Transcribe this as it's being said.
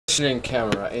Positioning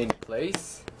camera in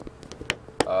place.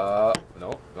 No,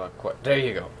 not quite. There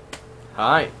you go.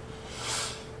 Hi.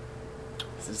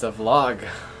 This is a vlog.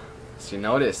 As you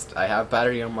noticed, I have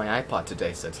battery on my iPod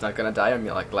today, so it's not gonna die on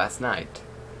me like last night.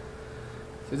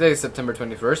 Today is September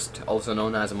 21st, also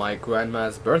known as my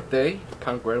grandma's birthday.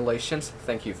 Congratulations.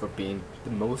 Thank you for being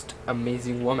the most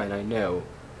amazing woman I know.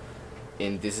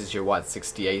 And this is your, what,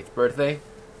 68th birthday?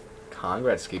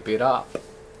 Congrats, keep it up.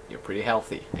 You're pretty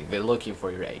healthy and good looking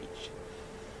for your age.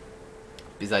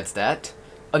 Besides that,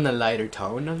 on a lighter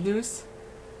tone of news,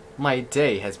 my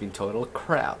day has been total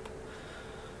crap.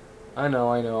 I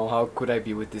know, how could I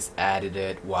be with this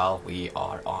attitude while we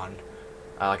are on,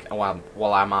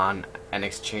 while I'm on an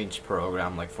exchange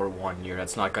program like for 1 year?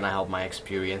 That's not gonna help my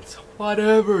experience.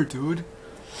 Whatever, dude.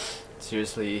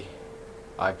 Seriously,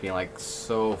 I've been like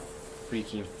so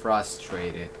freaking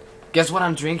frustrated. Guess what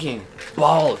I'm drinking?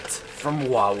 Bolt from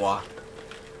Wawa.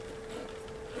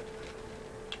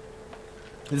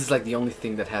 This is like the only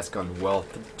thing that has gone well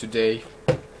today.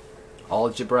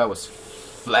 Algebra was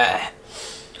flat.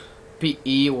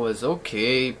 PE was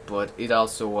okay, but it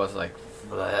also was like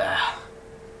blah.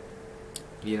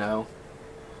 You know?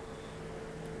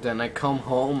 Then I come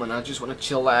home and I just want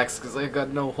to chillax because I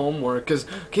got no homework. Because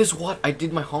guess what? I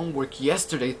did my homework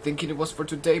yesterday thinking it was for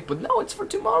today, but no, it's for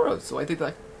tomorrow. So I did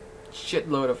like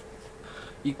shitload of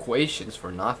equations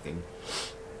for nothing.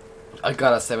 I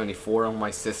got a 74 on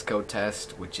my Cisco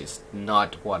test, which is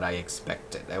not what I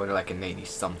expected. I would like an 80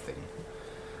 something.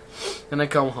 And I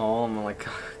come home, I'm like,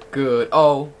 good.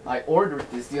 Oh, I ordered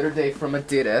this the other day from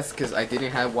Adidas because I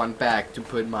didn't have one bag to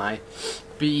put my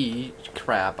BE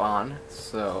crap on,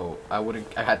 so I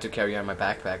had to carry on my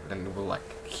backpack, and it was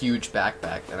like huge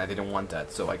backpack, and I didn't want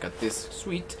that, so I got this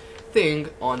sweet thing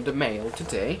on the mail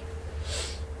today.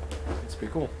 It's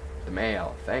pretty cool. The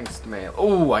mail. Thanks, the mail.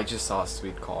 Oh, I just saw a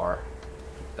sweet car.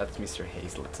 That's Mr.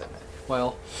 Hazlett's in it.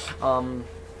 Well,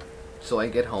 so I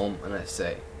get home and I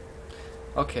say,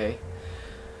 okay,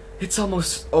 it's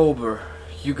almost over.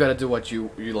 You gotta do what you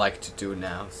like to do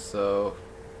now. So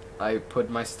I put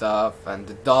my stuff, and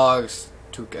the dogs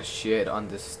took a shit on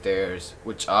the stairs,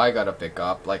 which I gotta pick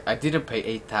up. Like, I didn't pay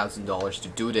 $8,000 to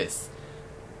do this,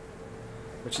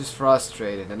 which is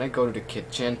frustrating. And I go to the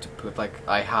kitchen to put, like,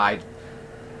 I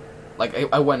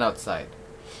went outside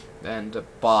and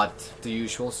bought the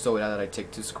usual soda that I take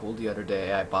to school. The other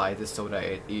day I buy the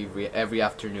soda every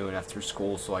afternoon after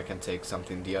school so I can take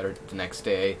something the next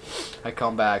day. I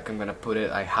come back, I'm gonna put it,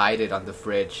 I hide it on the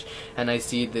fridge, and I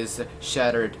see this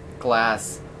shattered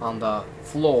glass on the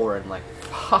floor, and like,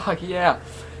 fuck yeah,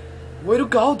 way to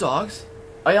go, dogs.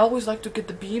 I always like to get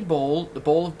the bowl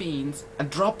of beans, and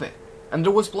drop it, and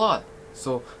there was blood.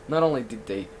 So not only did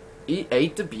they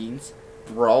ate the beans,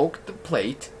 broke the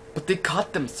plate, but they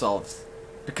cut themselves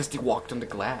because they walked on the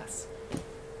glass.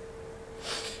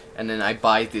 And then I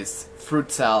buy this fruit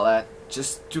salad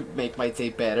just to make my day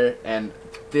better, and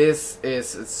this is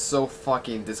so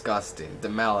fucking disgusting. The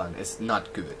melon is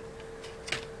not good.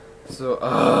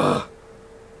 So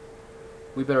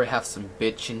we better have some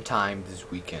bitchin' time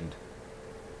this weekend.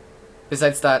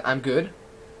 Besides that, I'm good.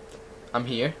 I'm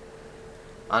here.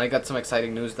 And I got some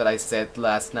exciting news that I said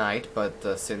last night,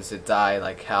 but since it died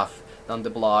like half on the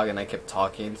blog and I kept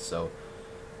talking, so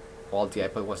while the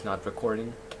iPod was not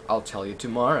recording, I'll tell you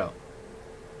tomorrow.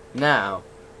 Now,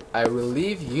 I will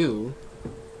leave you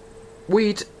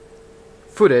with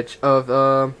footage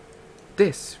of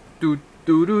this.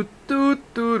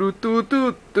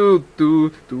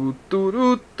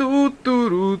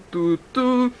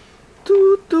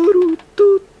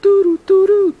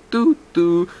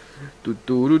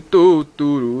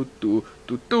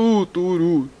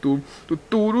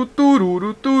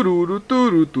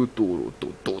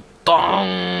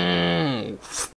 Dong.